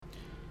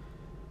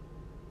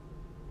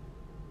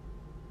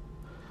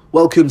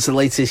Welcome to the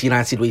latest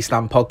United We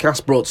Stand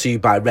podcast, brought to you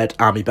by Red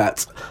Army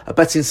Bet, a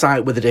betting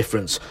site with a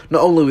difference.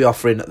 Not only are we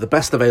offering the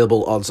best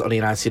available odds on a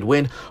United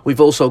win, we've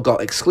also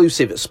got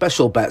exclusive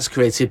special bets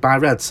created by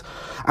Reds.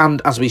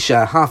 And as we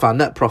share half our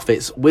net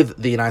profits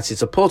with the United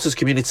supporters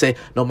community,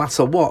 no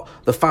matter what,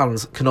 the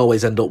fans can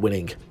always end up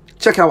winning.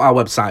 Check out our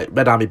website,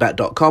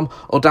 redarmybet.com,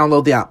 or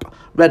download the app,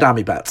 Red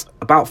Army Bet.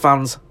 About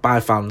fans, by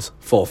fans,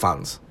 for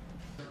fans.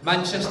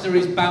 Manchester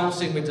is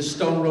bouncing with the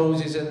Stone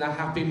Roses and the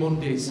Happy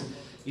Mondays.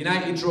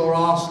 United draw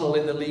Arsenal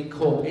in the League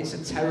Cup. It's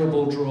a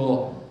terrible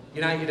draw.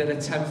 United are the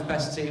 10th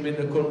best team in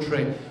the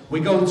country.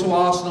 We go to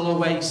Arsenal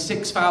away,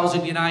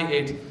 6,000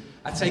 United.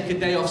 I take a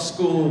day off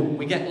school.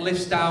 We get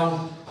lifts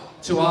down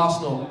to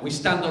Arsenal. We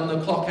stand on the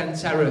Clock End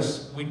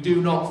Terrace. We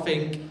do not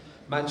think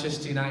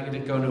Manchester United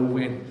are going to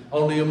win.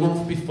 Only a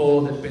month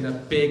before, there'd been a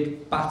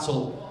big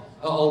battle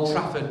at Old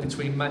Trafford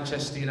between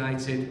Manchester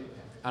United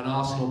and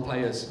Arsenal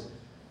players.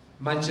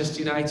 Manchester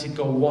United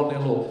go 1-0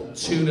 up,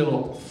 2-0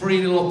 up,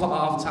 3-0 up at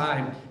half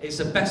time. It's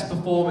the best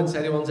performance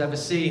anyone's ever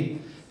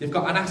seen. They've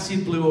got an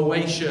acid blue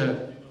away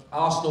shirt.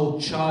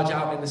 Arsenal charge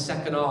out in the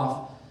second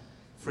half.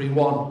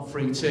 3-1,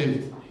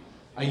 3-2.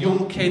 A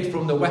young kid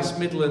from the West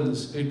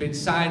Midlands who'd been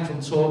signed from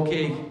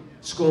Torquay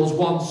scores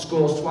once,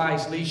 scores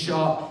twice. Lee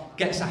Sharp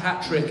gets a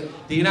hat-trick.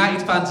 The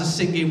United fans are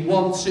singing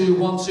 1-2,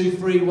 1-2,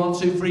 3,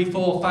 1-2, 3,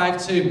 4,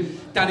 5-2.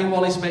 Danny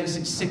Wallace makes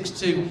it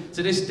 6-2.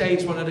 To this day,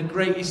 it's one of the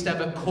greatest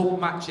ever cup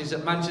matches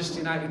that Manchester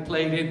United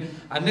played in.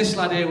 And this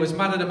lad here was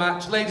man of the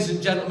match. Ladies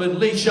and gentlemen,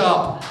 Lee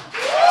Sharp.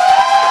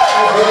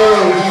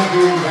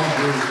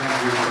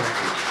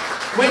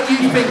 When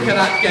you think of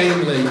that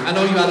game, Lee, I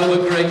know you had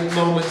other great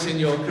moments in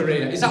your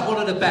career. Is that one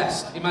of the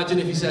best? Imagine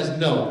if he says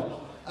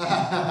no.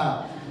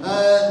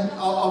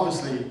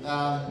 Obviously,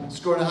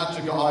 scoring a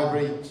hat-trick at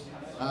Highbury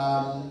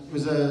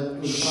was a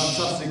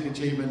fantastic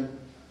achievement.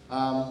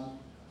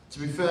 To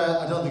be fair,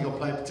 I don't think I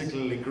played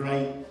particularly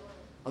great.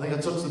 I think I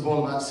touched the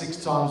ball about 6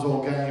 times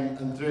all game,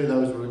 and 3 of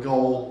those were a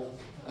goal.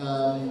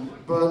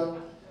 But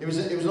it was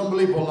an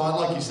unbelievable night,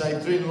 like you say,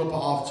 3-0 up at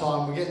half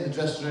time. We get in the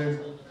dressing room,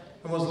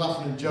 everyone's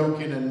laughing and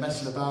joking and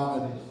messing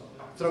about and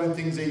throwing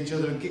things at each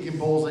other and kicking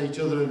balls at each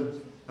other.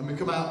 And we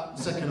come out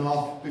the second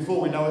half,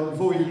 before we know it,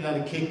 before we even had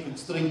a kick,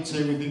 it's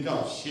 3-2, we think,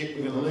 oh shit,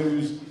 we're going to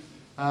lose.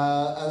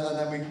 And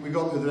then we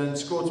got to the end,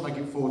 scored to make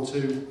it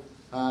 4-2.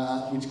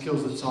 Which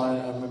kills the tie,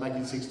 and we're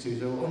making 6-2.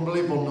 So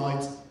unbelievable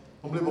night,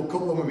 unbelievable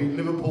cup when we beat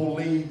Liverpool,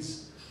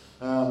 Leeds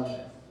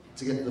to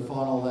get to the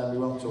final. Then we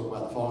won't talk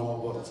about the final,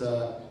 but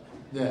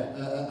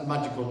a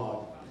magical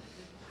night.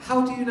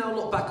 How do you now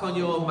look back on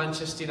your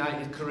Manchester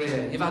United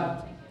career? You've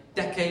had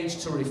decades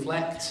to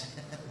reflect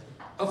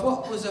of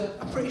what was a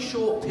pretty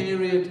short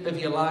period of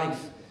your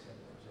life.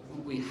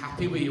 Were you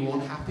happy? Were you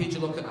unhappy? Did you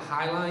look at the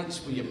highlights?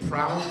 Were you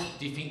proud?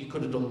 Do you think you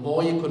could have done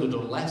more? You could have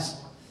done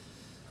less?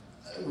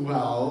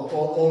 Well,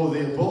 all of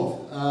the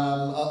above.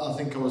 I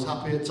think I was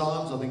happy at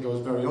times. I think I was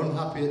very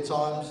unhappy at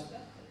times.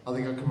 I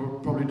think I could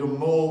have probably done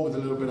more with a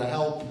little bit of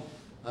help.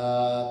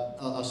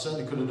 I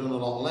certainly could have done a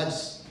lot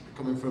less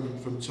coming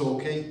from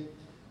Torquay.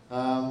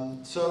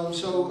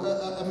 So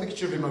a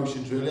mixture of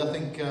emotions really. I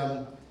think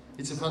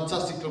it's a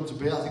fantastic club to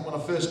be at. I think when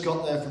I first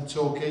got there from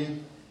Torquay,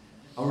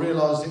 I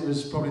realised it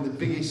was probably the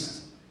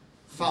biggest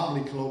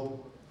family club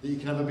that you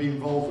can ever be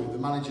involved with. The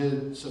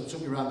manager sort of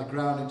took me around the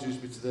ground,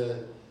 introduced me to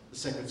the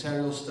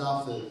secretarial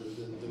staff, the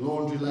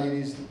laundry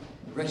ladies, the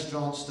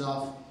restaurant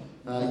staff.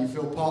 You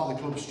feel part of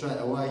the club straight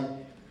away.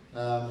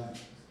 I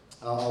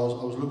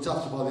was looked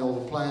after by the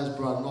older players,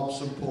 Brian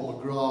Robson,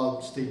 Paul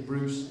McGrath, Steve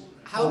Bruce.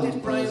 How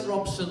did Brian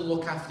Robson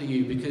look after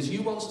you? Because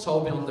you once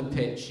told me on the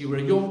pitch, you were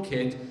a young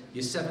kid,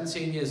 you're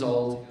 17 years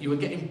old, you were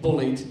getting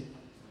bullied,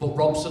 but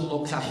Robson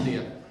looked after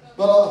you.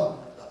 Well,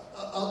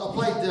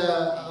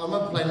 I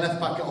remember playing left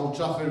back at Old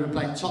Trafford. We were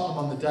playing Tottenham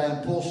on the day,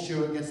 and Paul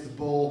Stewart gets the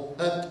ball.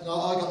 I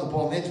got the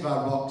ball on the edge of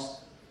our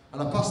box,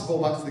 and I passed the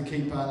ball back to the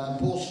keeper. And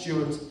Paul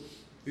Stewart,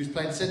 who's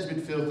playing centre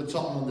midfield for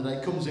Tottenham on the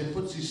day, comes in,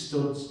 puts his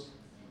studs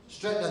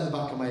straight down the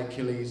back of my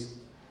Achilles.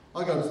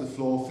 I go to the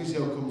floor.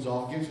 Physio comes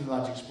on, gives me the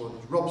magic sponge.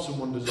 Robson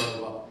wanders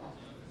over,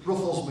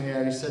 ruffles my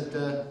hair. He said,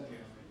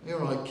 "You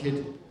all right,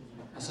 kid?"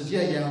 I said,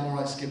 "Yeah, I'm all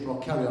right, Skipper. I'll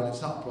carry on.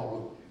 It's not a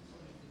problem."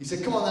 He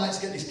said, "Come on, then, let's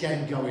get this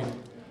game going."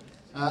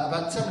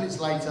 About 10 minutes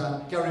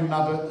later, Gary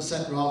Mabbott, the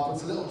centre half,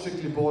 puts a little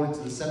trickly ball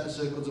into the centre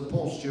circle to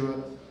Paul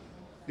Stewart,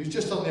 who's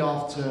just on the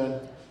half turn.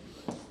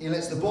 He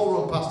lets the ball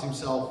run past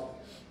himself.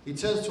 He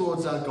turns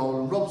towards our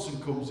goal, and Robson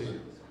comes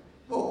in.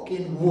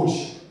 Fucking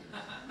whoosh.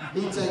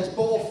 He takes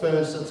ball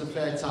first, that's a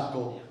fair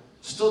tackle.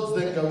 Studs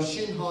then goes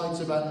shin high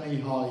to about knee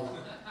high.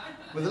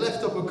 With a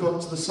left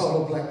uppercut to the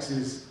solar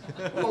plexus.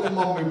 All in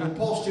one movement,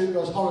 Paul Stewart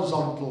goes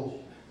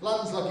horizontal.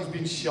 Lands like he's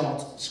been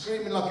shot,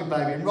 screaming like a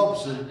baby, and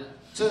Robson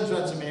turns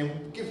around to me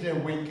and gives me a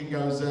wink and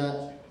goes,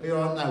 "Are you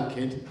alright now,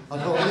 kid?" I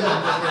thought,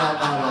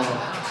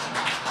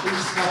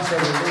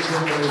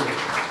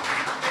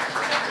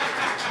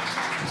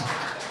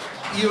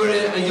 You "Yeah, were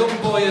a young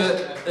boy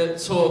at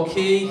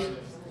Torquay.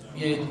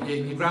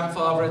 Your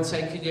grandfather had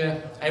taken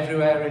you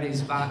everywhere in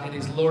his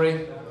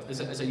lorry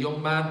as a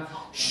young man.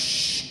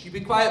 Shh, you be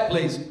quiet,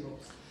 please.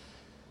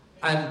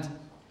 And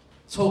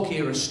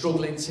Torquay are a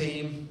struggling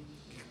team.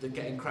 They're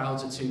getting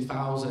crowds at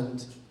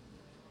 2,000.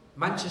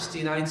 Manchester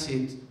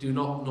United do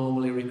not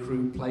normally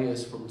recruit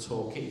players from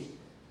Torquay.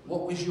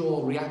 What was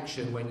your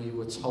reaction when you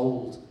were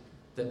told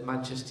that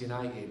Manchester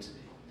United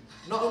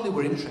not only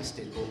were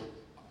interested but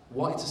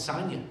wanted to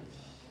sign you?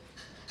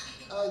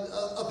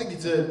 I think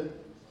it's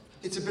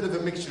a bit of a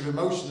mixture of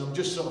emotions. I'm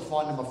just sort of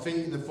finding my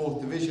feet in the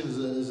 4th division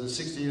as a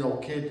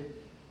 16-year-old kid.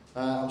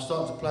 I'm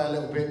starting to play a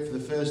little bit for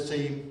the first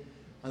team,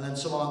 and then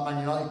someone like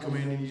Man United come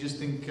in and you just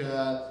think,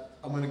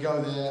 I'm going to go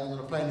there, I'm going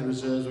to play in the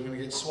reserves, I'm going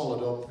to get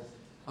swallowed up.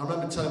 I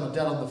remember telling my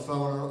dad on the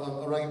phone,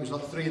 I rang, it was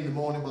like 3 in the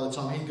morning by the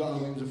time he got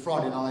home. It was a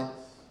Friday night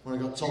when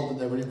I got told that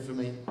they were in for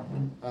me.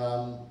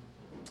 I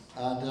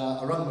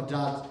rang my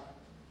dad,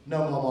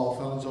 no mobile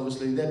phones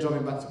obviously, they're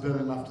driving back to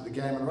Birmingham after the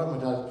game, and I rang my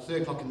dad at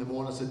 3 o'clock in the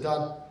morning. I said,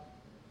 Dad,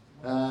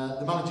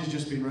 the manager's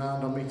just been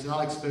round, I'm meeting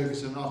Alex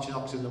Ferguson and Archie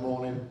Knox in the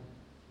morning.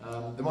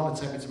 They want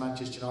to take me to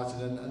Manchester United,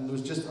 and there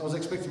was just, I was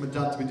expecting my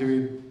dad to be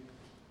doing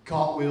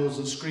cartwheels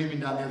and screaming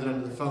down the other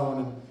end of the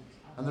phone,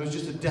 and there was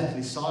just a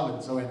deathly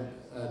silence. I went,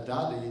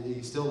 Dad, are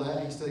you still there?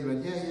 He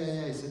went,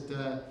 yeah. He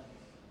said,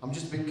 I'm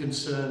just a bit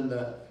concerned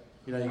that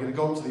you're going to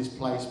go up to this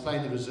place, play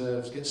in the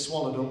reserves, get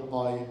swallowed up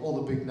by all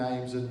the big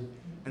names and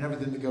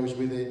everything that goes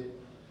with it.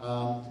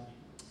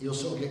 You'll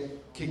sort of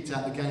get kicked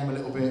out the game a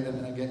little bit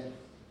and get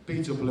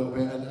beat up a little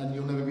bit, and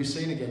you'll never be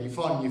seen again. You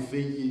find your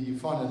feet, you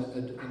find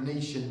a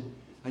niche, and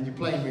you're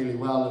playing really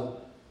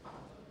well.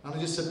 And I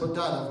just said, but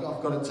Dad,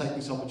 I've got to take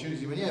this opportunity.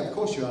 He went, yeah, of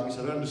course you have. He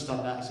said, I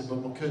understand that. He said, but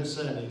my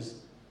concern is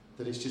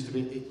that it's just a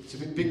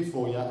bit big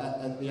for you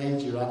at the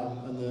age you're at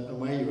and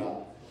where you're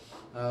at.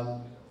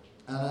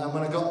 And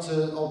when I got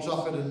to Old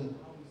Trafford, and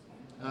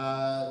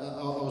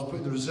I was put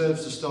in the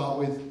reserves to start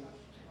with,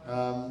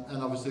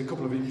 and obviously a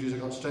couple of injuries, I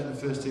got straight in the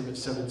first team at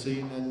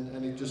 17,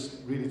 and it just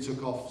really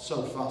took off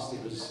so fast.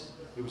 It was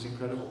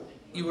incredible.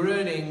 You were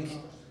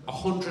earning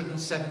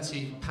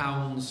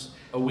 £170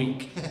 a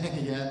week.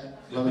 Yeah,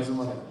 loads of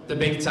money. The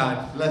big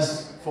time.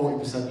 Less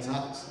 40%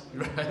 tax.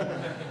 Right.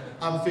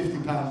 And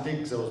 £50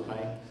 digs I was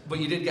paying. But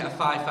you did get a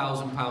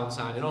 £5,000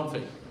 signing on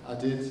fee. I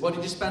did. What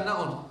did you spend that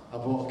on? I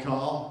bought a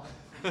car.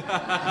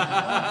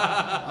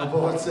 I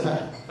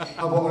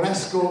bought an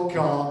escort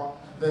car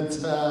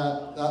that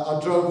I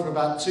drove for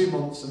about 2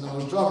 months, and I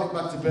was driving it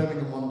back to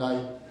Birmingham one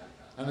day,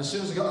 and as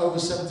soon as I got over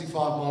 75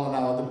 miles an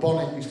hour, the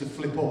bonnet used to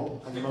flip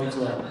up on the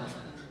motorway.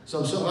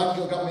 So I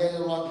got me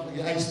like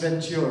Ace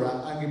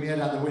Ventura, hanging my head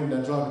out the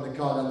window, driving the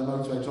car down the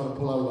motorway, trying to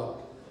pull over.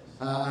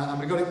 And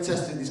we got it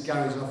tested in this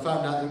garage, and I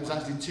found out it was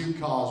actually 2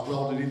 cars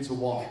welded into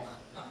one.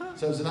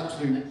 So it was an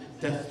absolute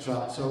death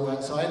trap. So I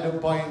ended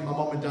up buying my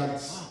mum and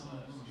dad's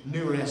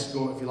newer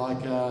Escort, if you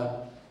like,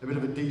 a bit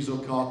of a diesel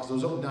car, because I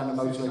was up and down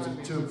the motorway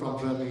to and from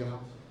Birmingham.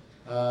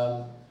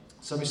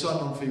 So my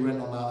sign-on fee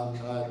went on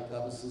that, and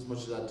that was as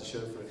much as I had to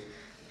show for it.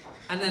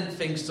 And then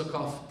things took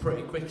off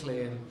pretty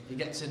quickly, and you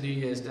get to New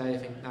Year's Day, I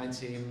think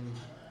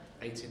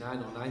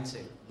 1989 or 90,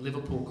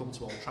 Liverpool come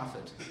to Old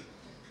Trafford.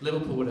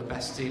 Liverpool were the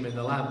best team in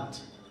the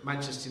land.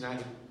 Manchester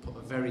United put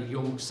a very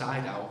young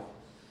side out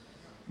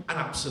and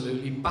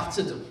absolutely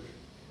battered them.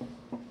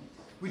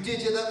 We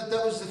did, yeah,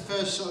 that was the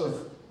first sort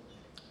of,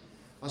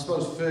 I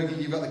suppose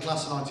Fergie, you've got the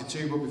class of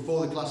 92, but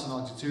before the class of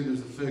 92 there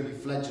was the Fergie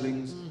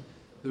fledglings.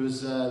 There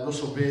was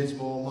Russell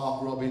Beardsmore,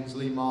 Mark Robbins,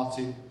 Lee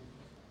Martin,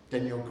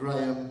 Daniel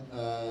Graham,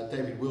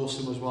 David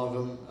Wilson was one of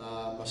them,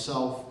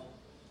 myself.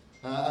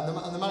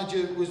 And the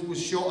manager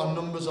was short on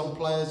numbers on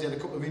players. He had a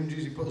couple of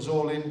injuries, he put us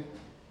all in.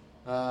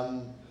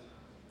 And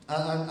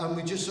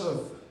we just sort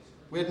of,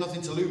 we had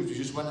nothing to lose. We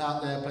just went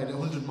out there, played at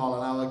 100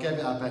 mile an hour, gave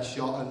it our best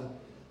shot,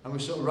 and we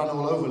sort of ran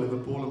all over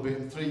Liverpool and beat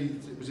them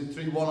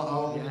 3-1 at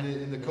home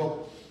in the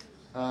cup.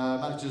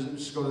 Managed to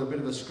score a bit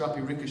of a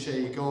scrappy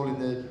ricochet goal in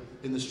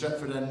the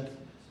Stretford end.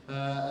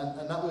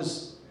 And that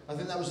was, I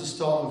think that was the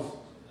start of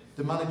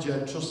the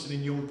manager trusting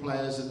in young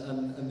players,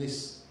 and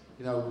this,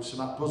 you know, Sir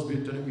Matt Busby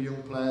had done it with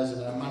young players,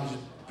 and a manager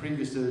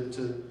previous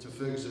to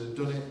Ferguson had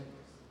done it,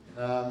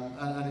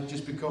 and it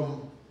just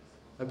become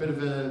a bit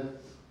of a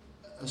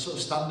sort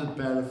of standard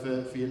bearer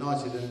for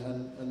United,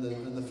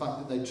 and the fact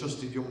that they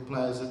trusted young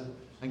players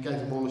and gave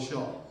them all a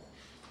shot.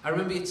 I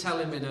remember you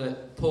telling me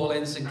that Paul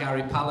Ince and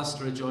Gary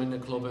Pallister had joined the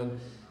club, and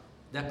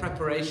their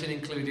preparation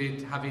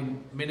included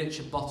having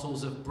miniature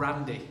bottles of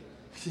brandy,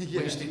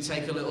 yeah, which they'd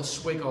take a little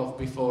swig of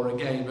before a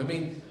game. I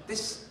mean,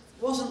 this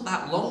wasn't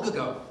that long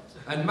ago,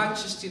 and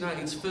Manchester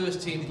United's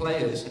first team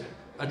players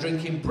are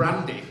drinking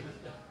brandy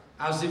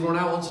as they run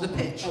out onto the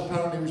pitch.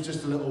 Apparently it was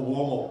just a little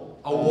warm-up.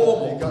 A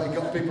warm-up? It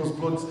got people's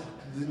blood,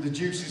 the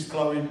juices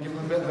flowing, give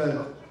them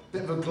a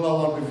bit of a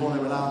glow on before they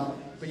went out.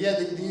 But yeah,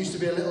 there used to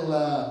be a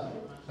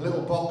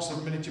little box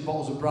of miniature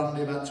bottles of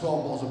brandy, about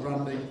 12 bottles of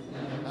brandy,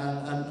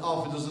 and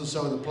half a dozen or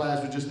so of the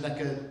players would just neck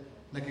a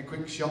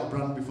quick shot of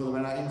brandy before they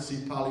went out.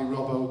 Incy, Pally,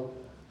 Robbo.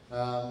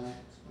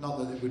 Not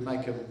that it would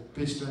make them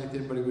pissed or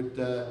anything, but it would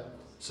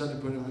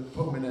certainly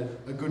put them in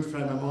a good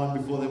frame of mind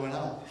before they went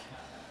out.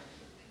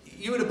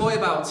 You were a boy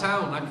about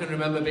town. I can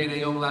remember being a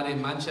young lad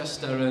in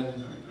Manchester,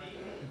 and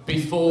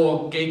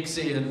before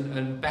Giggsy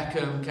and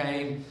Beckham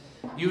came,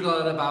 You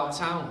learn about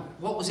town.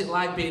 What was it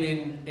like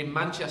being in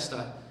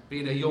Manchester,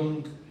 being a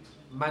young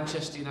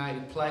Manchester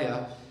United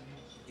player?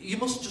 You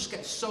must just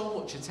get so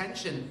much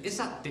attention. Is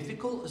that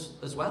difficult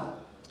as well?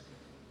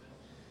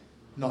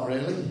 Not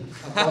really.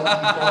 I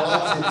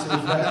liked it, to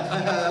be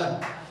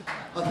fair.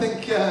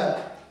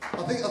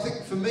 I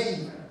think for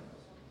me,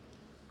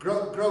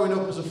 growing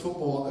up as a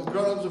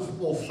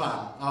football fan,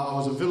 I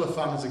was a Villa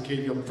fan as a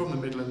kid. I'm from the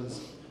Midlands.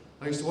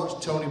 I used to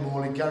watch Tony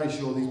Morley, Gary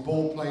Shaw, these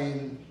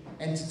ball-playing,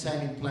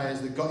 entertaining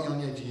players that got you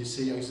on the edge of your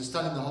seat. I used to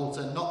stand in the whole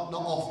tent, not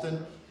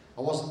often.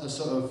 I wasn't a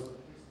sort of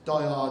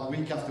die-hard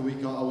week after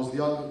week. I was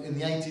in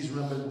the 80s.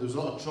 Remember, there was a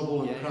lot of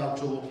trouble and crowd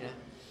trouble. Yeah.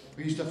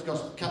 We used to have to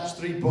catch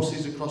 3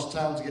 buses across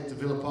town to get to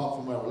Villa Park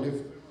from where I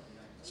lived.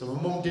 So my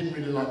mum didn't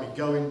really like me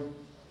going.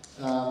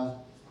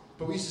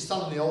 But we used to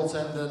stand on the Holt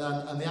End,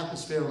 and the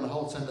atmosphere on the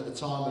Holt End at the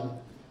time. And I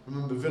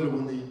remember Villa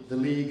won the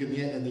league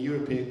and the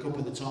European Cup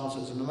at the time, so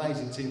it was an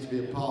amazing team to be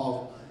a part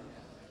of.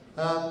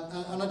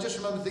 And I just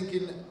remember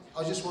thinking,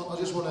 I just want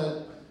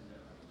to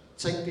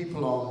take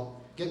people on,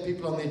 get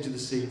people on the edge of the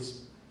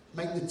seats,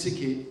 make the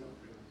ticket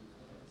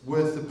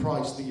worth the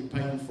price that you're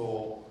paying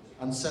for,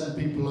 and send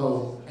people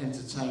home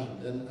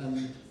entertained.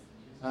 And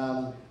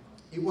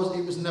it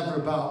was never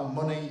about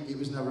money. It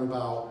was never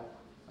about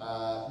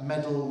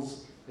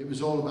medals. It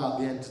was all about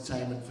the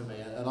entertainment for me.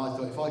 And I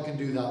thought, if I can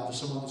do that for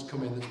someone that's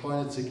come in, that's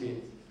buying a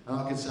ticket, and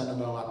I can send them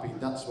home happy,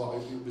 that's what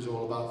it was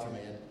all about for me.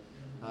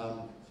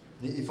 And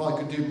if I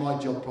could do my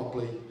job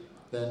properly,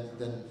 then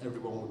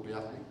everyone would be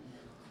happy.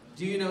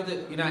 Do you know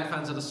that United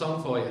fans have a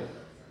song for you?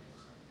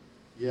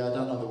 Yeah, I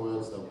don't know the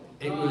words though.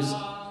 It was.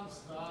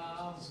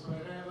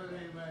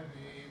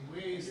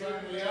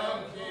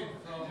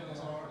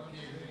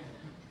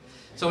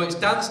 So it's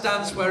Dance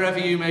Dance Wherever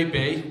You May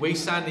Be. We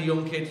signed a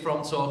young kid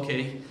from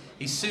Torquay.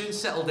 He soon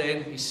settled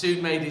in, he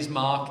soon made his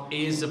mark.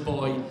 He is a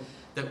boy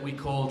that we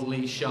called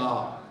Lee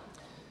Sharp.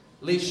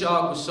 Lee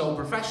Sharp was so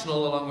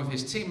professional, along with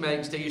his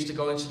teammates, they used to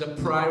go into the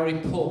Priory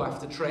pub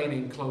after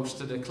training close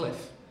to the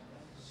cliff.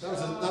 That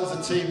was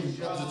a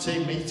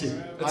team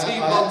meeting. I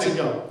had to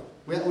go.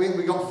 We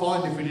got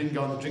fined if we didn't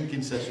go on the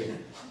drinking session.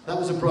 That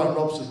was a Brian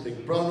Robson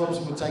thing. Brian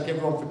Robson would take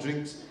everyone for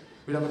drinks.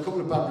 We'd have a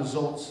couple of bad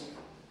results.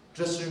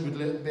 Dressing room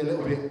would be a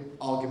little bit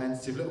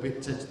argumentative, a little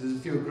bit tense. There's a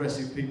few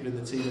aggressive people in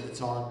the team at the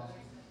time.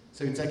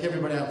 So we'd take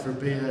everybody out for a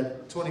beer,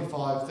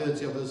 25,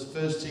 30 of us,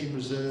 first team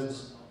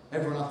reserves,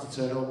 everyone had to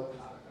turn up.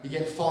 You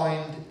get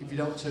fined if you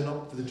don't turn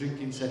up for the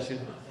drinking session.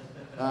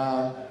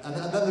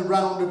 And then the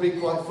round would be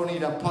quite funny.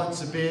 You'd have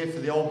pints of beer for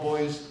the old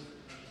boys,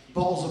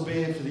 bottles of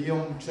beer for the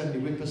young, trendy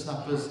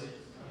whippersnappers.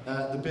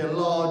 There'd be a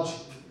large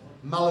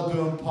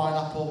Malibu and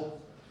pineapple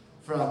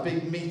for our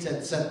big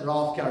meathead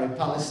centre-half, Gary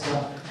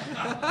Pallister.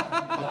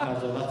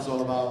 That's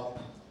all about.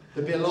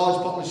 There'd be a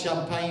large bottle of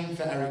champagne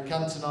for Eric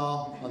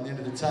Cantona on the end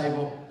of the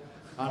table,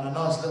 and a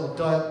nice little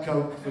Diet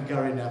Coke for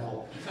Gary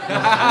Neville.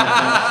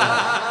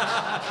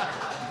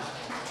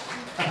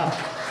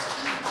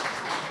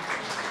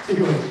 He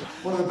was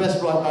one of the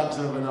best right backs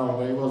I've ever known,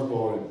 but he was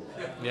boring.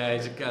 Yeah,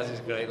 he's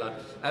a great lad.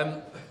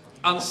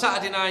 On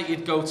Saturday night,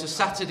 you'd go to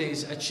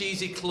Saturdays, a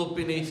cheesy club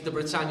beneath the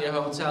Britannia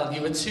Hotel.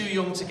 You were too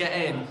young to get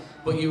in,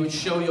 but you would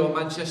show your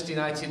Manchester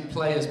United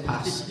players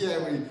pass.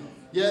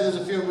 There's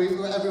a few.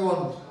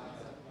 Everyone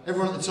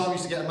at the time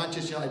used to get a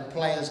Manchester United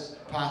players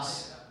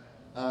pass,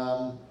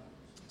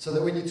 so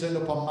that when you turned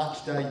up on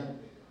match day,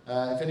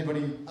 if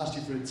anybody asked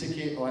you for a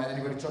ticket or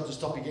anybody tried to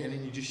stop you getting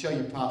in, you just show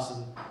your pass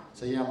and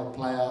say, yeah, I'm a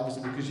player.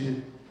 Obviously, because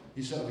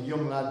you're sort of a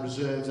young lad,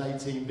 reserves,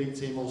 A-team, big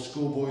team, all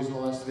schoolboys and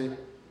all the rest of it.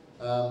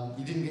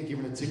 You didn't get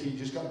given a ticket, you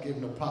just got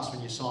given a pass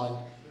when you signed.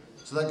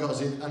 So that got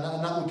us in, and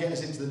that would get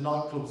us into the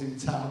nightclubs in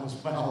town as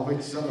well,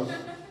 which sort of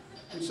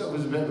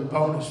was a bit of a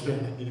bonus,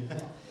 really.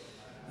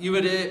 You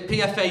were the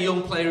PFA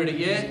Young Player of the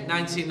Year,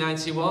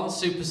 1991,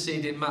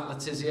 superseding Matt Le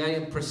Tissier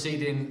and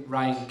preceding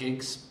Ryan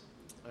Giggs.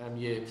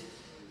 You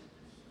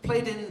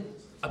played in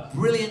a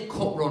brilliant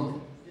cup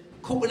run,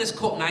 Cup Winners'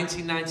 Cup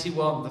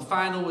 1991. The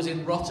final was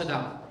in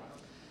Rotterdam.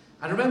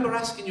 And I remember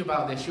asking you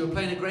about this. You were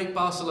playing a great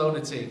Barcelona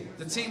team,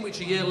 the team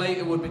which a year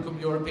later would become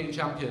European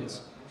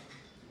champions.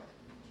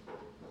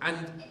 And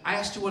I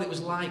asked you what it was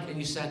like, and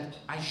you said,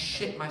 I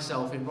shit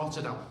myself in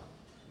Rotterdam.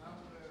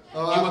 You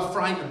were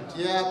frightened.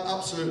 Yeah,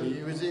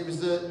 absolutely. I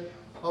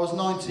was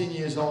 19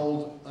 years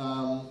old.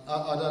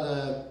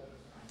 I'd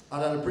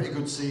had a pretty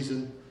good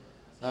season,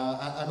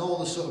 and all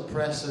the sort of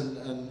press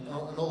and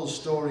all the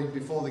story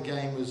before the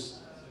game was,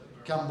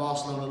 can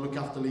Barcelona look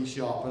after Lee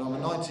Sharp? And I'm a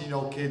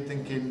 19-year-old kid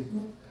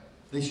thinking,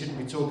 they shouldn't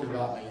be talking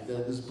about me.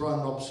 There's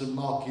Brian Robson,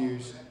 Mark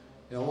Hughes,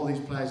 all these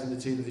players in the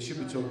team that they should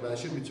be talking about.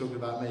 They shouldn't be talking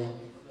about me.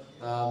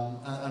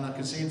 And I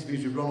can see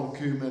interviews with Ronald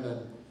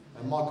Koeman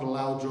and Michael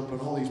Laudrup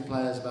and all these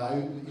players about how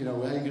are you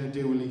going to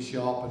deal with Lee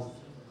Sharp,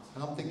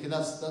 and I'm thinking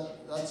that's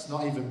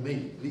not even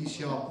me. Lee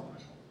Sharp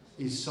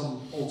is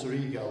some alter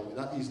ego.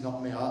 That is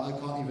not me. I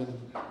can't even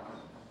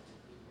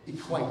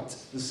equate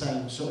the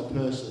same sort of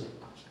person.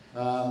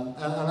 And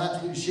I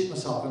absolutely shit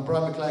myself. And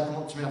Brian McClair came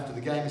up to me after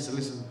the game and said,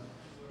 listen,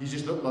 you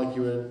just looked like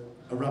you were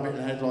a rabbit in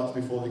the headlights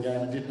before the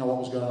game and didn't know what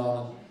was going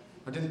on.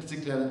 I didn't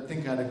particularly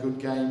think I had a good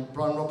game.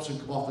 Brian Robson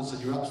came off and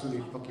said, "You're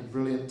absolutely fucking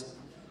brilliant.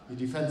 Your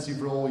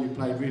defensive role, you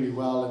played really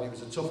well, and it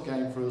was a tough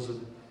game for us,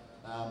 and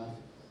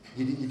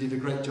you did a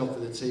great job for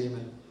the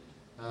team."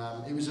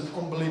 And it was an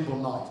unbelievable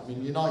night. I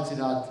mean, United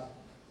had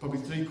probably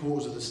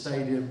 3/4 of the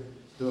stadium.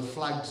 There were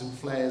flags and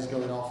flares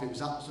going off. It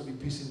was absolutely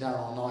pissing down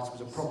all night. It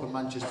was a proper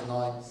Manchester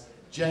night.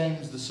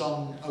 James, the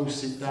song "Oh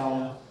Sit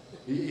Down,"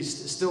 it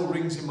still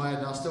rings in my head,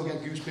 and I still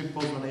get goosebumps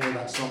when I hear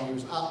that song. It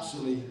was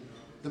absolutely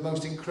the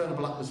most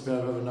incredible atmosphere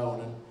I've ever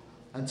known,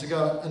 and to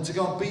go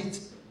and beat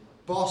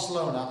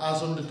Barcelona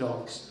as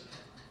underdogs,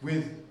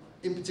 with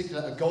in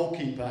particular a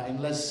goalkeeper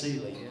in Les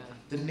Sealey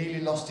that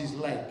nearly lost his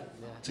leg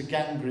to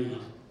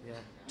gangrene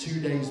 2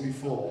 days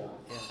before,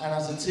 and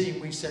as a team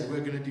we said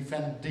we're going to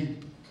defend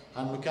deep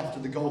and look after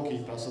the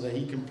goalkeeper so that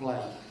he can play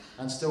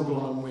and still go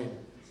on and win.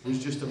 It was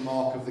just a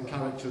mark of the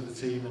character of the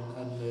team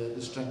and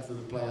the strength of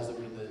the players that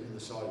were in the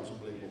side. It was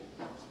unbelievable.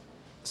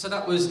 So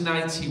that was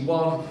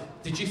 91.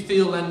 Did you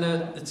feel then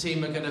that the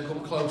team are going to come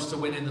close to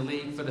winning the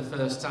league for the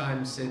first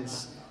time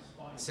since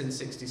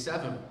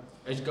 67,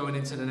 as going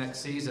into the next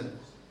season?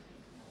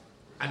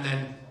 And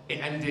then it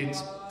ended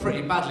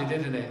pretty badly,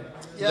 didn't it?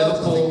 Yeah,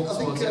 Liverpool I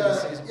think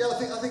season.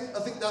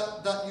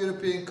 that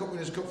European Cup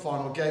Winners' Cup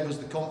final gave us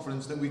the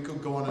confidence that we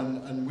could go on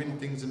and win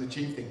things and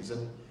achieve things.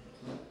 And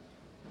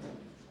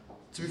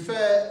to be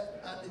fair,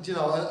 you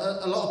know,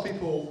 a lot of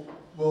people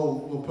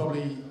will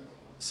probably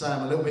say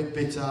I'm a little bit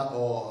bitter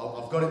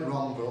or I've got it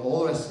wrong or all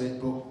the rest of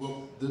it.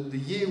 But the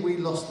year we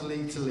lost the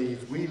league to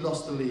Leeds, we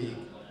lost the league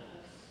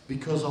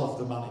because of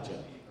the manager.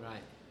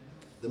 Right.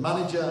 The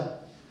manager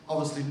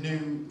obviously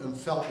knew and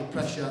felt the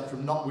pressure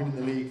from not winning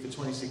the league for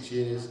 26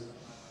 years.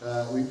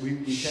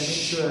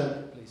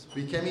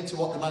 We came into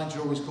what the manager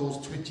always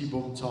calls twitchy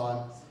bum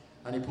time,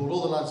 and he pulled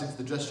all the lads into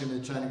the dressing room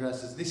and the training ground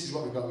and says, "This is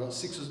what we've got. We've got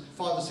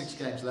 5 or 6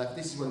 games left.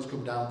 This is what it's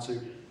come down to."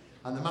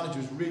 And the manager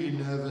was really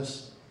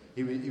nervous.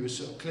 He was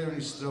sort of clearing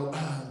his throat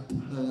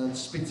and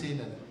spitting,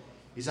 and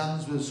his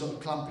hands were sort of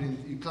clamping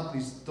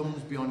his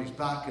thumbs behind his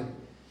back, and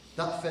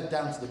that fed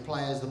down to the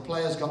players. The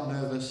players got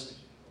nervous,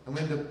 and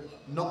we ended up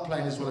not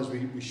playing as well as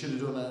we should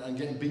have done and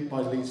getting beat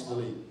by Leeds for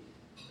the league.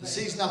 The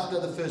season after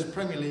the first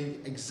Premier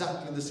League,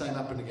 exactly the same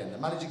happened again. The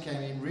manager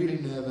came in really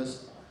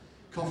nervous,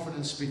 coughing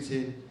and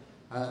spitting,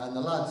 and the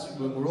lads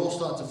were all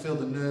starting to feel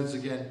the nerves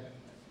again.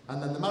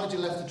 And then the manager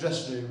left the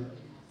dressing room,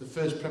 the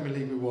first Premier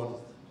League we won,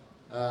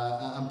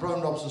 and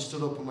Brian Robson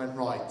stood up and went,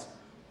 "Right,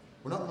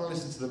 we're not going to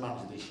listen to the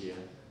manager this year.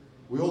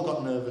 We all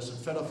got nervous and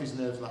fed off his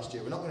nerves last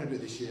year. We're not going to do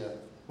it this year.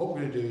 What we're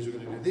going to do is we're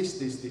going to do this,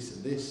 this, this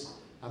and this,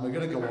 and we're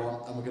going to go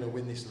on and we're going to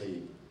win this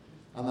league."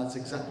 And that's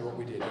exactly what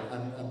we did.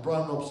 And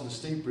Brian Robson and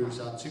Steve Bruce,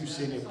 our 2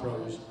 senior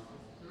pros,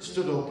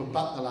 stood up and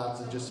backed the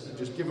lads and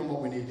just give them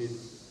what we needed,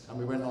 and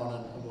we went on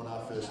and won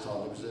our first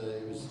title.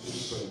 It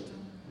was brilliant.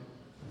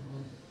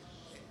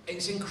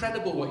 It's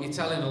incredible what you're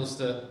telling us,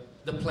 that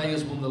the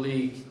players won the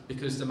league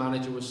because the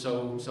manager was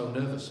so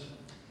nervous.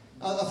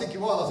 I think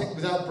you're right. I think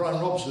without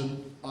Brian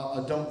Robson,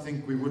 I don't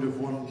think we would have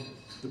won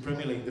the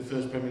Premier League, the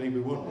first Premier League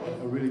we won.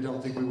 I really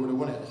don't think we would have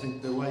won it. I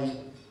think the way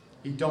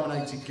he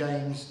dominated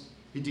games,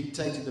 he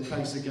dictated the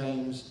pace of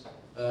games,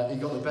 he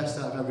got the best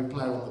out of every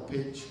player on the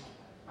pitch,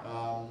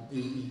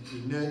 he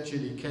nurtured,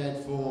 he cared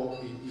for,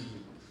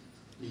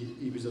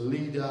 he was a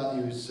leader,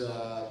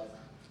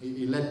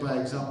 he led by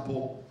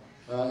example.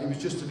 He was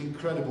just an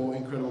incredible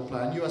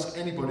player. And you ask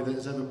anybody that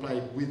has ever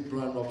played with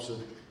Brian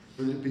Robson,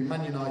 whether it be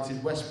Man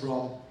United, West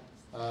Brom,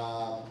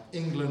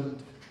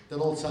 England,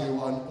 they'll all tell you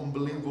what an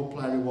unbelievable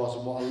player he was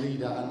and what a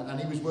leader, and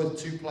he was worth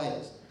 2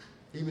 players.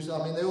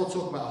 They all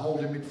talk about a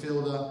holding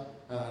midfielder,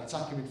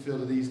 attacking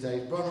midfielder these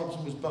days. Brian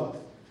Robson was both.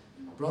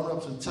 Brian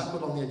Robson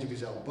tackled on the edge of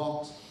his own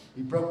box,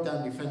 he broke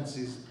down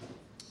defences,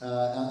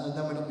 and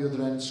then went up the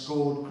other end,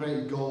 scored,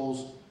 created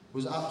goals,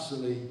 was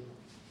absolutely...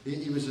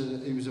 He was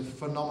a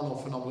phenomenal.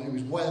 He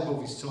was way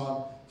above his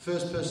time.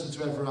 First person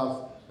to ever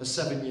have a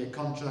 7-year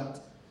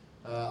contract.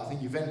 I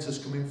think Juventus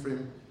come in for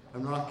him,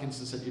 and Ron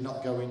Atkinson said, "You're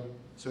not going."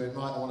 So he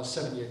might want a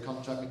 7-year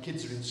contract. My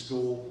kids are in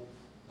school.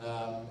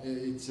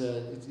 It's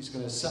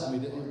going to settle me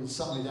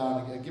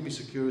down and give me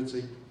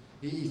security.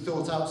 He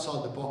thought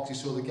outside the box. He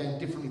saw the game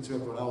differently to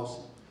everyone else,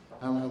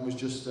 and was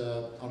just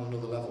on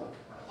another level.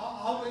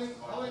 How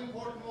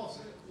important was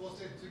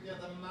it to get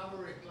a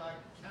maverick like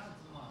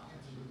Cantona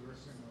into the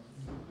dressing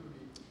room?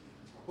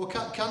 Well,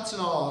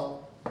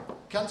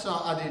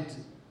 Cantona added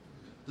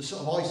the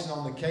sort of icing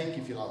on the cake,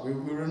 if you like. We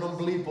were an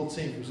unbelievable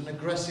team. It was an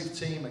aggressive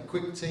team, a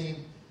quick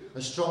team,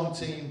 a strong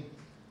team.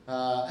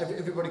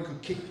 Everybody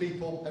could kick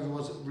people. Everyone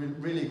was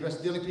really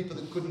aggressive. The only people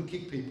that couldn't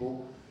kick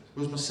people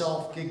was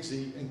myself,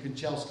 Giggsy and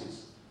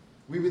Kanchelskis.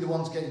 We were the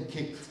ones getting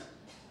kicked.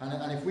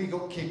 And if we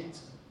got kicked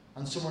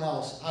and someone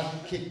else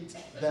hadn't kicked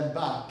them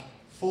back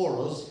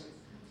for us,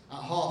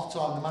 at half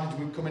time the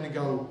manager would come in and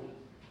go,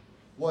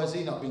 "Why has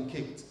he not been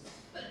kicked?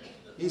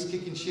 He's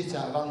kicking shit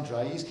out of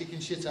Andre, he's kicking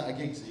shit out of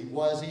Giggsy,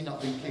 why has he not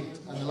been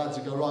kicked?" And the lads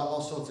would go, "Right,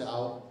 I'll sort it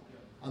out."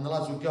 And the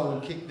lads would go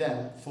and kick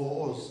them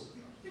for us.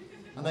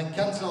 And then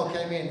Cantona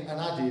came in and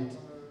added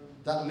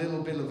that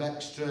little bit of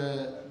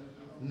extra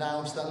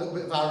nous, that little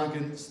bit of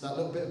arrogance, that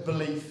little bit of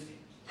belief,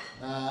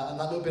 and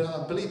that little bit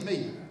of, believe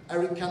me,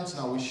 Eric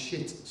Cantona was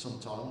shit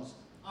sometimes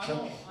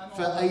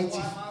for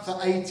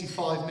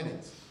 85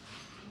 minutes.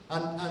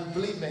 And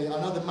believe me,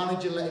 I know the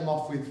manager let him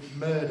off with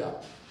murder.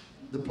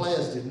 The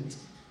players didn't.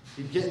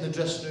 He'd get in the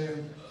dressing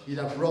room, you'd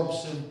have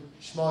Robson,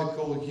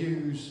 Schmeichel,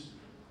 Hughes,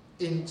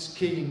 Ince,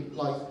 Keane,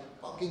 like,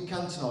 fucking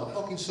Cantona,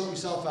 fucking sort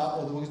yourself out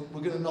or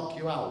we're going to knock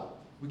you out.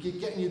 We keep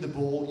getting you the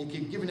ball, you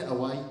keep giving it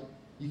away,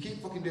 you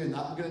keep fucking doing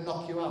that, we're going to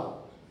knock you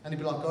out. And he'd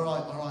be like, all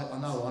right, I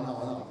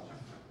know.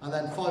 And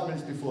then 5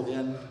 minutes before the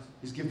end,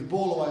 he's given the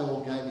ball away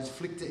all game, he's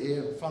flicked it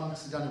here,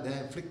 flanked it down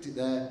there, flicked it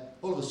there.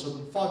 All of a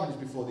sudden, 5 minutes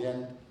before the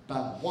end,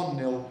 bam,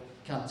 1-0,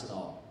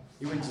 Cantona.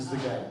 He wins us the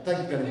game.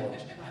 Thank you very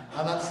much.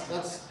 And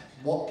that's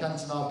what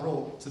Cantona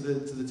brought to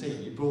the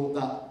team. He brought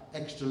that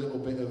extra little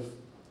bit of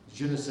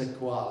je ne sais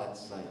quoi,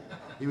 let's say.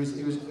 He was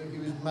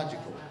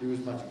magical. He was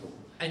magical.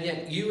 And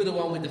yet you were the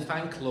one with the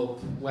fan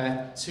club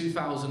where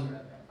 2,000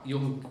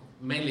 young,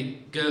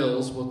 mainly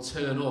girls, would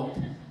turn up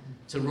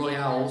to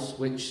Royales,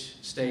 which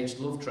staged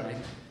Love Train.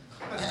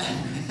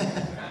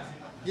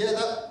 Yeah,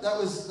 that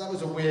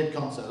was a weird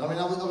concert. I mean,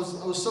 I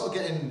was sort of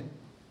getting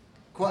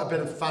quite a bit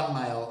of fan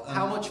mail.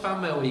 How much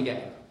fan mail were you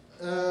getting?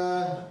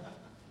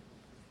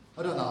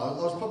 I don't know.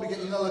 I was probably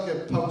getting, like a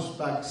post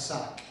bag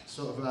sack,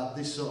 sort of about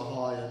this sort of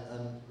high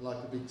and like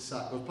a big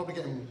sack. I was probably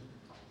getting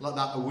like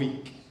that a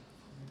week.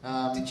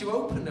 Did you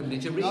open them?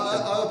 Did you read them?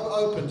 I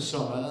opened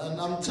some,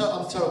 and I'm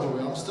terrible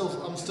with it.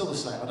 I'm still the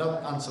same. I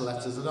don't answer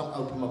letters. I don't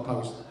open my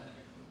post.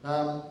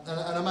 And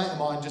a mate of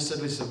mine just said,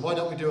 listen, why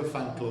don't we do a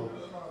fan club?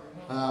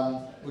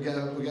 We get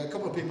a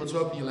couple of people to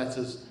open your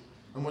letters,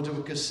 and we'll do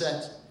a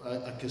cassette.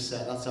 A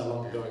cassette. That's how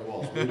long ago it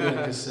was. We'll do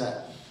a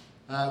cassette.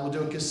 We'll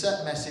do a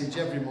cassette message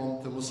every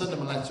month, and we'll send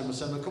them a letter, and we'll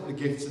send them a couple of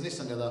gifts, and this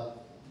and that.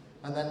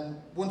 And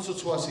then once or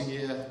twice a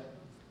year,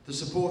 the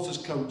supporters,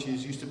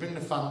 coaches used to bring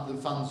the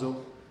fans up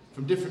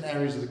from different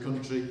areas of the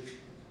country.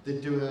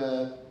 They'd do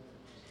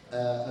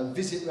a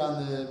visit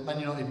around the Man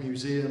United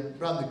Museum,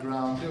 around the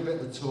ground, do a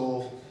bit of a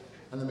tour,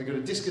 and then we'd go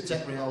to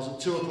Discotheque Reals at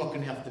 2 o'clock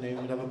in the afternoon.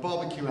 We'd have a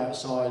barbecue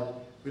outside.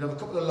 We'd have a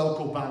couple of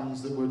local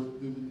bands that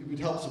would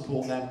help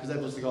support them because they've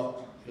obviously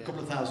got a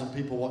couple of thousand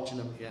people watching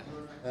them. Yeah.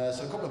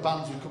 So a couple of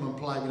bands would come and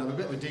play. We'd have a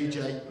bit of a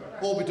DJ.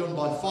 All be done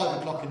by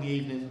 5 o'clock in the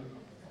evening.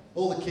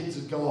 All the kids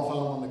would go off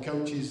home, and the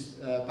coaches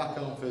back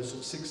home for sort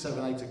of 6,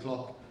 7, 8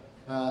 o'clock,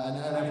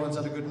 and everyone's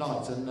had a good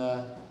night. And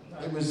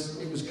it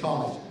was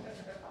carnage.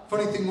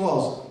 Funny thing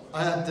was,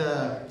 I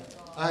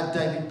had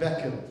David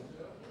Beckham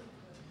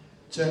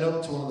turn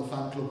up to one of the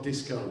fan club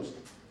discos,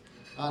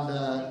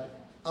 and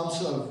I'm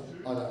sort of,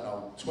 I don't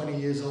know, 20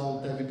 years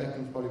old. David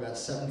Beckham's probably about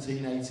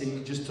 17,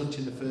 18, just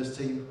touching the first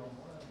team.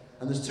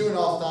 And there's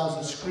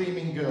 2,500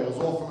 screaming girls,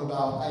 all from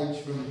about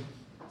age from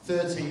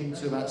 13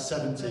 to about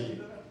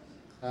 17.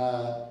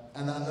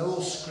 And they're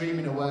all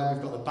screaming away, and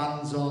we've got the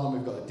bands on, and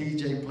we've got a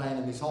DJ playing,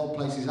 and this whole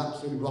place is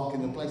absolutely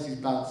rocking, the place is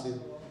bouncing.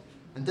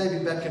 And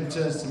David Beckham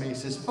turns to me, he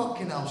says,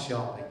 "Fucking hell,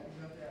 Sharpie."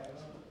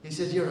 He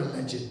said, "You're a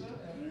legend."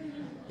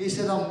 He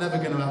said, "I'm never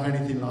going to have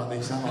anything like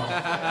this, am I?"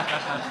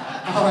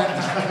 I went,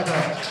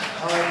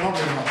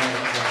 probably not.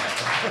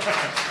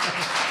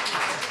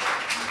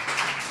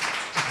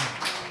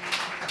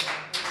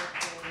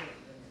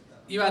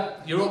 You had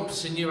your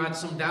ups and you had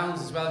some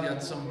downs as well. You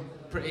had some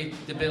pretty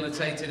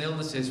debilitating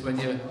illnesses when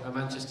you're a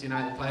Manchester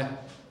United player.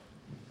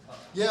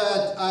 Yeah,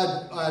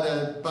 I had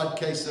a bad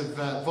case of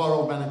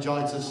viral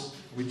meningitis,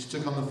 which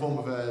took on the form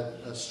of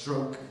a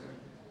stroke,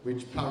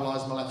 which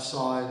paralysed my left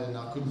side, and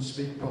I couldn't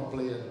speak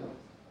properly, and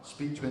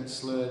speech went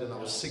slurred, and I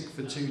was sick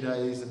for 2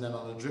 days, and then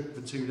on a drip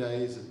for 2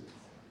 days. And,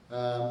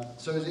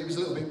 so it was a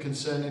little bit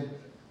concerning.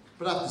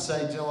 But I have to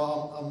say, you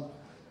know,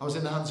 I was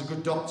in the hands of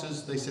good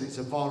doctors. They said it's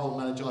a viral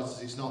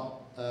meningitis. It's not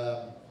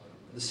the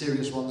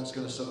serious one that's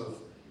going to sort of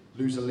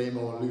lose a limb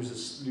or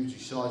lose your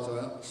sight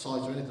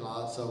or anything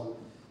like that. So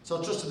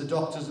I trusted the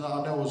doctors, and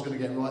I know I was going to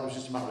get right. It was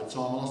just a matter of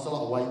time. I lost a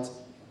lot of weight.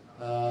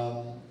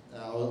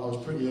 I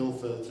was pretty ill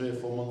for 3 or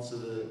 4 months at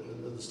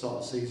the start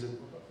of the season.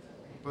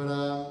 But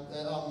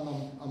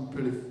I'm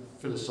pretty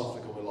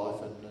philosophical with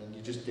life, and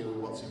you just deal with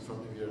what's in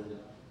front of you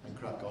and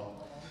crack on.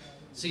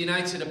 So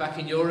United are back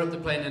in Europe, they're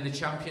playing in the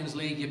Champions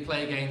League, you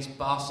play against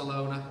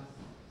Barcelona.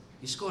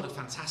 You scored a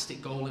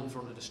fantastic goal in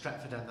front of the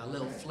Stretford end, a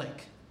little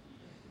flick.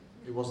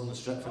 It wasn't the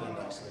Stretford end,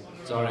 actually.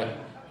 Sorry.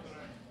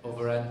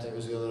 Other end. It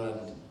was the other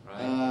end.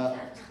 Right.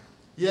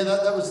 Yeah,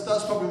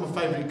 that's probably my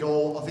favourite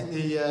goal. I think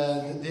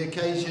the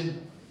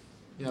occasion,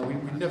 you know,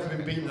 we've never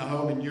been beaten at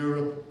home in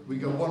Europe. We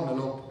go 1-0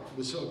 up.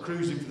 We're sort of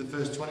cruising for the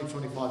first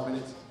 20-25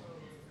 minutes.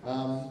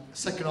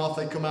 Second half,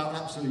 they come out and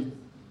absolutely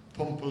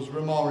pump us.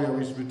 Romario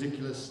is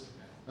ridiculous.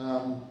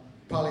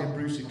 Pally and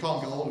Brucey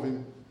can't get hold of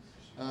him.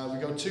 We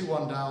go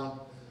 2-1 down.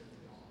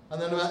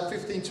 And then about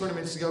 15-20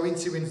 minutes to go,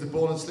 Ince wins the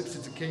ball and slips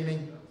it to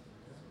Keane.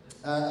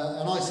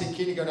 And I see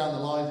Keane go down the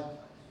line.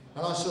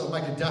 And I sort of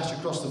make a dash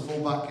across the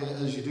fullback,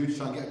 as you do, to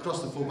try and get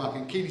across the fullback.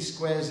 And Keane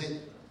squares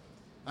it.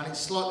 And it's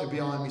slightly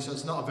behind me, so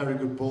it's not a very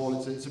good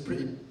ball. It's a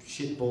pretty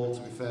shit ball,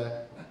 to be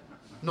fair.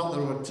 Not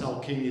that I would tell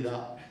Keane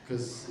that,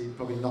 because he'd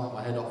probably knock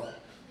my head off.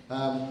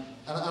 And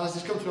as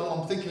he's come through,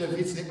 I'm thinking of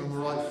hitting it with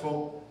my right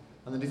foot,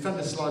 and the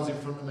defender slides in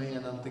front of me,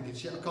 and I'm thinking,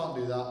 shit, I can't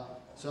do that.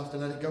 So I have to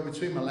let it go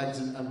between my legs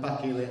and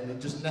back heel it, and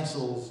it just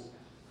nestles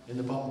in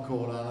the bottom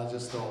corner, and I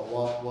just thought,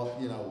 what,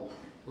 you know.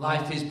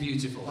 Life is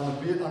beautiful. On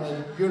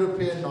a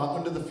European night,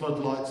 under the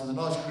floodlights, and a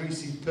nice,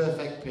 greasy,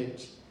 perfect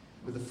pitch,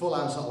 with a full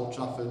house at Old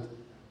Trafford,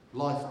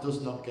 life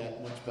does not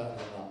get much better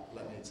than that,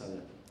 let me tell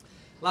you.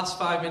 Last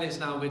 5 minutes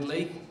now with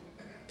Lee.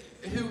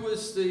 Who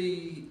was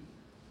the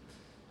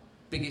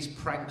biggest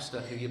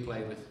prankster who you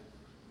played with?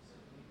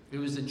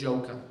 Who was the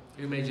joker?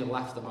 Who made you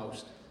laugh the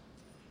most?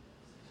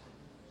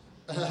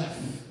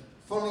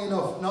 Funnily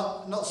enough,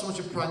 not so much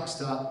a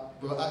prankster,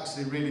 but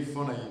actually really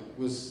funny,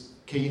 was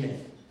Keaney.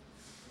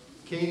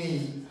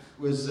 Keaney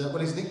was,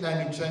 his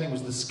nickname in training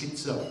was the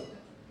Schizo.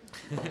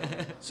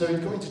 So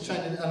he'd come into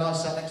training, and I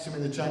sat next to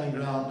him in the training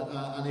ground,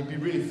 and he'd be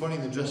really funny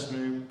in the dressing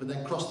room, but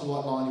then cross the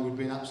white line, he would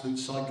be an absolute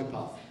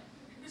psychopath.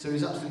 So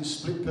he's absolute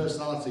split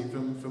personality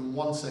from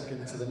 1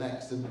 second to the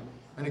next, and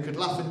he could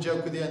laugh and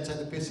joke with you and take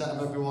the piss out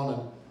of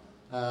everyone,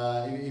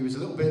 and he was a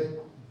little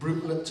bit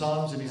brutal at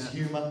times in his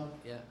humour,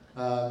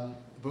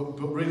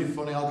 but really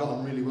funny. I got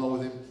on really well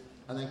with him,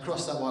 and then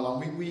cross that white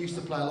line. We used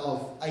to play a lot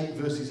of 8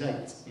 versus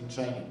 8 in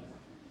training,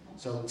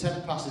 so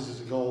 10 passes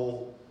as a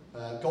goal,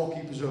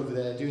 goalkeepers over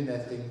there doing their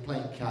thing,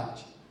 playing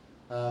catch,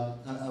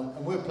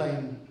 and we're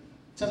playing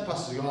 10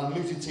 passes a goal, and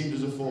losing team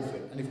does a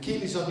forfeit. And if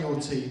Keaney's on your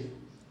team,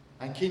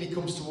 and Keaney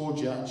comes towards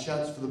you and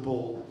shouts for the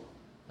ball,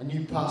 and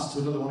you pass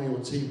to another one of your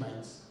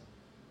teammates,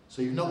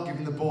 so you've not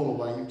given the ball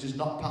away, you've just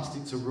not passed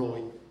it to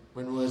Roy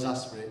when Roy's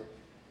asked for it,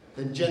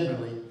 then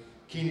generally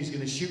Keaney's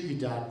going to shoot your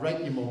dad, rape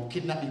your mum,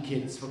 kidnap your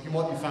kids, fucking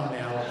wipe your family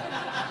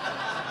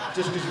out,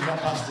 just because you've not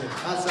passed it.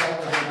 That's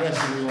how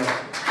aggressive he was.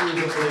 He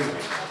was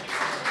unbelievable.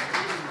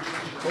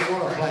 But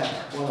what a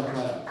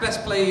player.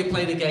 Best player you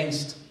played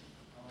against?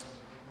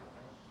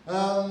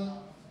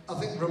 I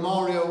think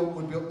Romario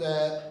would be up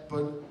there,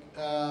 but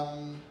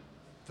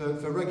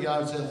for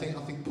regularity, I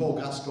think Paul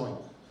Gascoigne.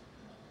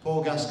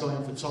 Paul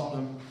Gascoigne for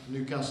Tottenham,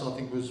 Newcastle, I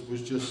think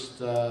was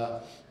just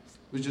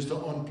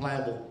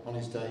unplayable on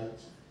his day.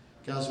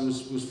 Gaz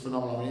was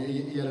phenomenal.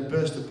 He had a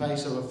burst of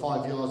pace over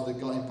 5 yards that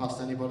got him past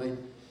anybody.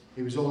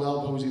 He was all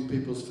elbows in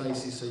people's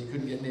faces, so you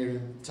couldn't get near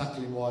him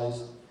tackling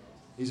wise.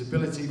 His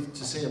ability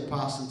to see a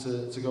pass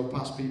and to go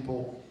past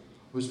people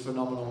was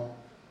phenomenal.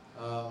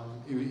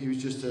 He was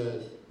just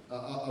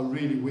I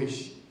really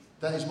wish.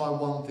 That is my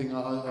one thing.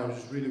 I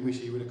just really wish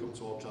he would have come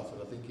to Old Trafford.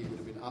 I think he would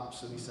have been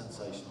absolutely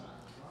sensational.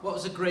 What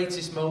was the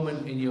greatest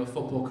moment in your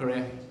football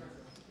career?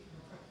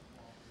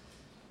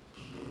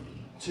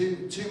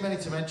 Too many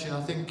to mention.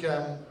 I think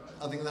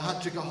the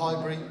hat-trick at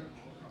Highbury,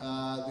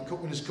 the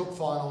Cup Winners' Cup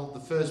final, the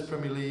first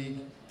Premier League,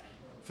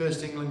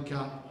 first England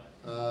cap.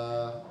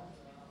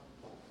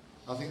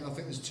 I think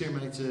there's too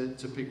many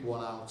to pick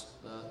one out.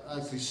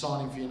 Actually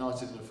signing for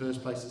United in the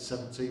first place at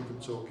 17 from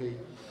Torquay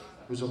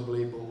was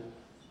unbelievable.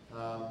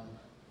 I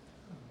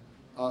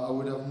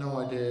would have no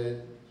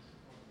idea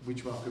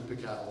which one I could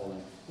pick out of all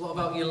them. What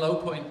about your low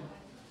point?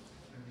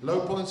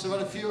 Low points, I've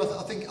had a few.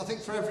 I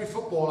think for every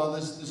footballer,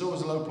 there's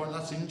always a low point, and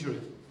that's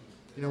injury.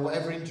 You know,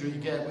 whatever injury you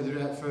get, whether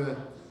you're out for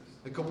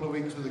a couple of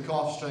weeks with a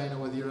calf strain, or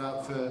whether you're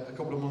out for a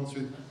couple of months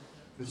with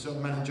sort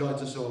of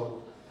meningitis, or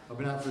I've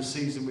been out for a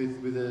season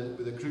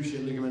with a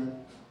cruciate ligament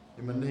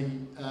in my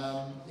knee.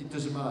 It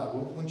doesn't matter.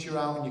 Once you're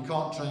out and you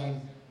can't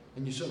train,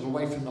 and you're sort of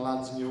away from the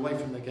lads and you're away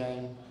from the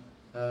game,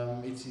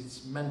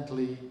 it's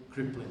mentally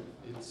crippling.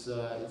 It's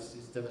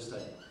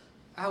devastating.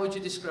 How would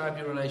you describe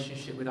your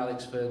relationship with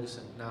Alex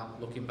Ferguson now,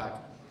 looking back?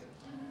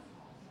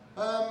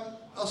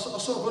 I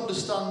sort of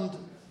understand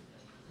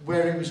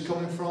where he was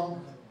coming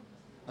from.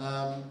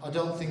 I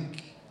don't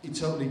think he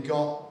totally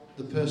got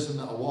the person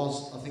that I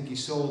was. I think he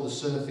saw the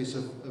surface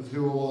of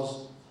who I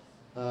was,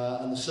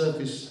 and the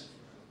surface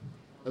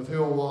of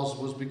who I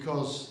was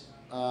because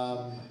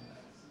I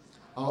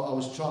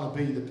was trying to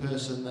be the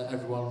person that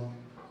everyone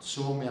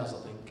saw me as. I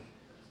think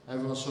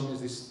everyone saw me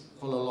as this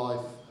full of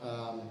life,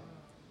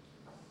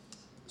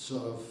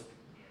 sort of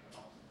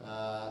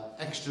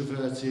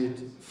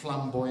extroverted,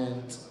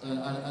 flamboyant,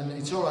 and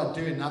it's all right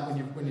doing that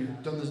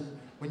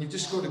when you've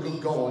just scored a good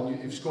goal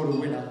and you've scored a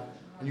winner,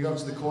 and you go up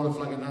to the corner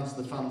flag and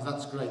answer the fans.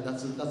 That's great.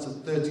 That's a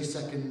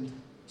 30-second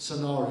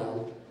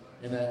scenario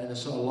in a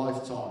sort of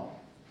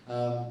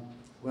lifetime.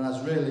 Whereas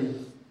really,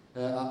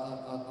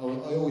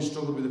 I always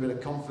struggled with a bit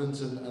of confidence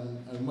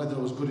and whether I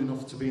was good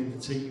enough to be in the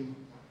team.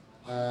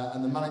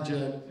 And the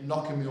manager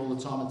knocking me all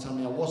the time and telling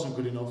me I wasn't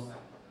good enough,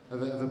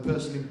 of a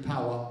person in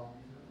power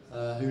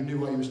who knew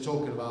what he was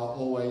talking about,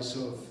 always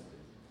sort of,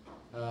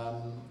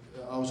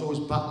 I was always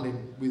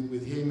battling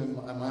with him and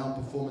my own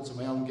performance and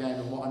my own game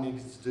and what I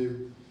needed to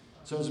do.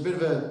 So it was a bit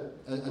of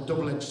a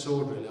double-edged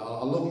sword, really. I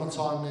love my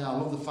time there, I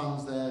love the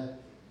fans there,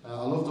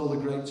 I loved all the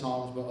great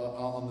times, but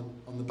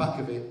on the back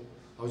of it,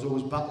 I was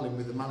always battling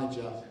with the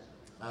manager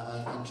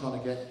and trying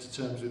to get to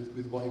terms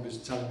with what he was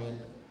telling me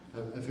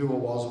of who I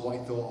was and what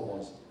he thought I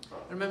was.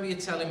 I remember you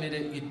telling me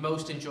that you'd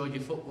most enjoyed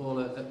your football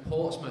at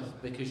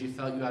Portsmouth because you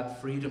felt you had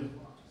freedom.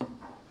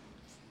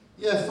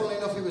 Yeah, funnily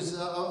enough, it was.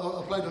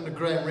 I played under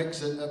Graham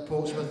Ricks at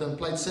Portsmouth and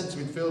played centre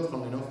midfield.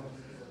 Funnily enough,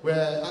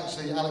 where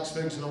actually Alex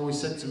Ferguson always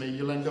said to me,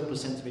 "You'll end up a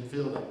centre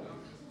midfielder."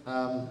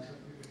 And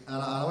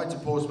I went to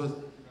Portsmouth,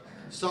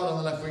 started on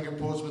the left wing at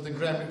Portsmouth, and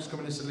Graham Ricks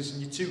coming in and said, "Listen,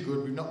 you're too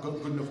good. We've not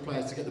got good enough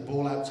players to get the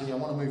ball out to you. I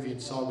want to move you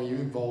inside where you're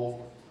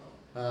involved."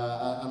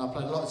 And I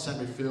played a lot of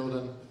centre midfield,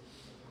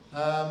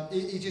 and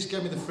he just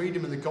gave me the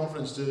freedom and the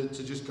confidence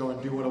to just go and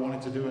do what I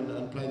wanted to do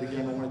and play the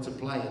game I wanted to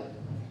play.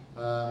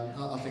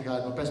 I think I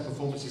had my best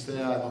performances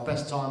there, I had my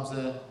best times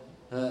there,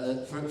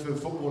 for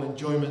football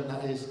enjoyment,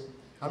 that is.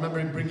 I remember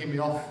him bringing me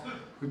off.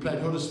 We played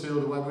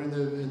Huddersfield away, we were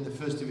in the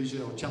first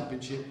division or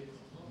championship,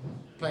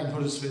 playing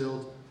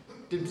Huddersfield,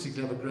 didn't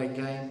particularly have a great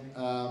game.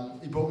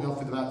 He brought me off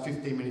with about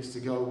 15 minutes to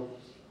go,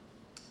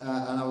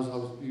 and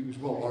he was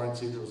well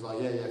warranted. I was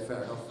like, yeah,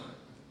 fair enough.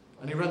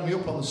 And he rang me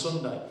up on the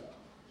Sunday.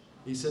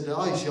 He said,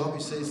 "Hi, Sharp,"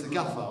 he said, "It's the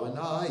gaffer." I went,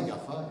 "Oh, hey,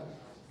 gaffer,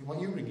 what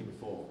are you ringing me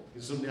for?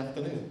 It's Sunday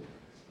afternoon."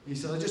 He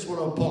said, "I just want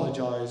to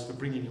apologise for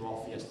bringing you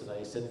off yesterday."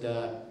 He said,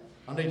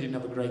 "I know you didn't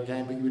have a great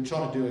game, but you were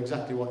trying to do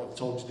exactly what I've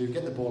told you to do,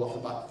 get the ball off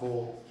the back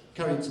four,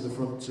 carry it to the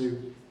front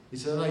two." He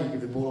said, "I know you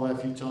give the ball away a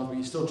few times, but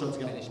you still tried to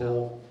get the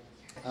ball.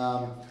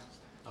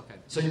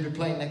 So you'll be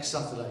playing next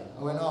Saturday."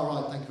 I went, "All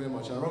right, thank you very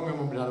much." And I rang my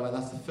mum and dad. I went,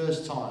 "That's the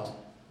first time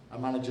a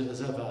manager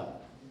has ever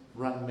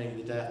rang me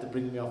the day after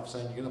bringing me off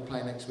saying, 'You're going to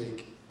play next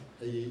week.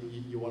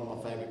 You're one of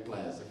my favourite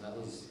players.'" And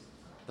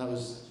that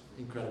was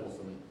incredible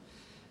for me.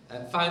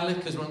 Finally,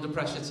 because we're under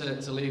pressure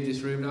to leave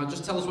this room now,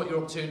 just tell us what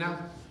you're up to now.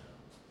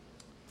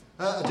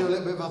 I do a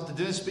little bit of after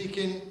dinner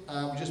speaking.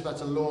 We're just about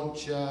to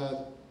launch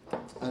a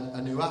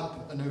new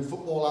app, a new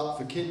football app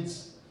for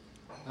kids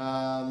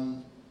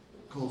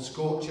called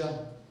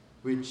Scorcher,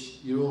 which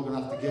you're all going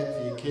to have to get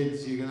for your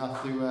kids. You're going to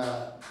have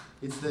to.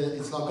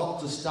 It's like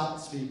Opta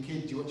Stats for your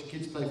kids. You watch your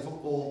kids play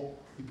football.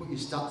 You put your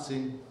stats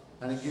in,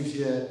 and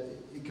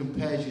it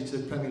compares you to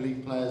Premier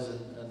League players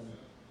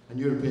and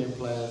European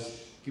players.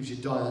 Gives you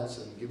diets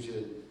and gives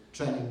you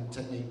training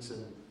techniques,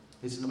 and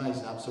it's an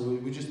amazing app. So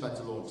we're just about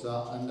to launch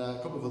that, and a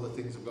couple of other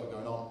things I've got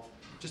going on.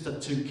 Just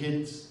had 2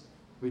 kids,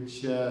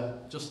 which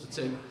just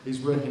the 2 is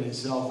working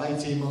itself.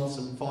 18 months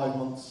and 5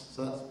 months,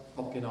 so that's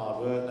fucking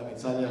hard work, let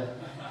me tell you.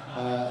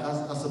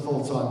 That's a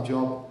full-time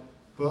job.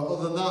 But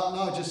other than that,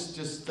 no,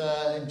 just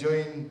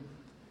enjoying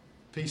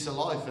peace of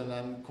life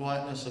and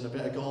quietness and a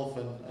bit of golf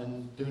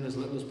and doing as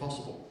little as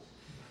possible.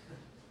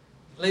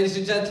 Ladies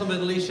and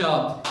gentlemen, Lee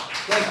Sharp.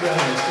 Thank you very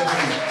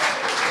much.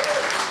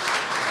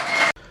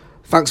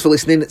 Thanks for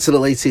listening to the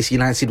latest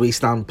United We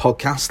Stand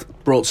podcast,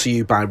 brought to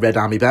you by Red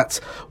Army Bet.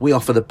 We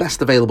offer the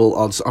best available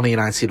odds on a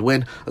United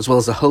win, as well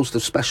as a host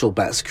of special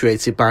bets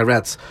created by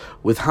Reds.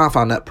 With half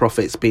our net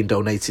profits being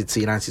donated to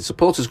United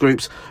supporters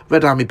groups,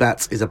 Red Army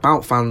Bet is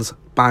about fans,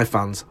 by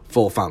fans,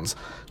 for fans.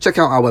 Check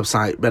out our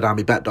website,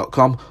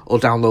 redarmybet.com, or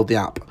download the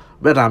app.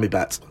 Red Army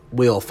Bet,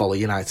 we all follow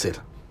United.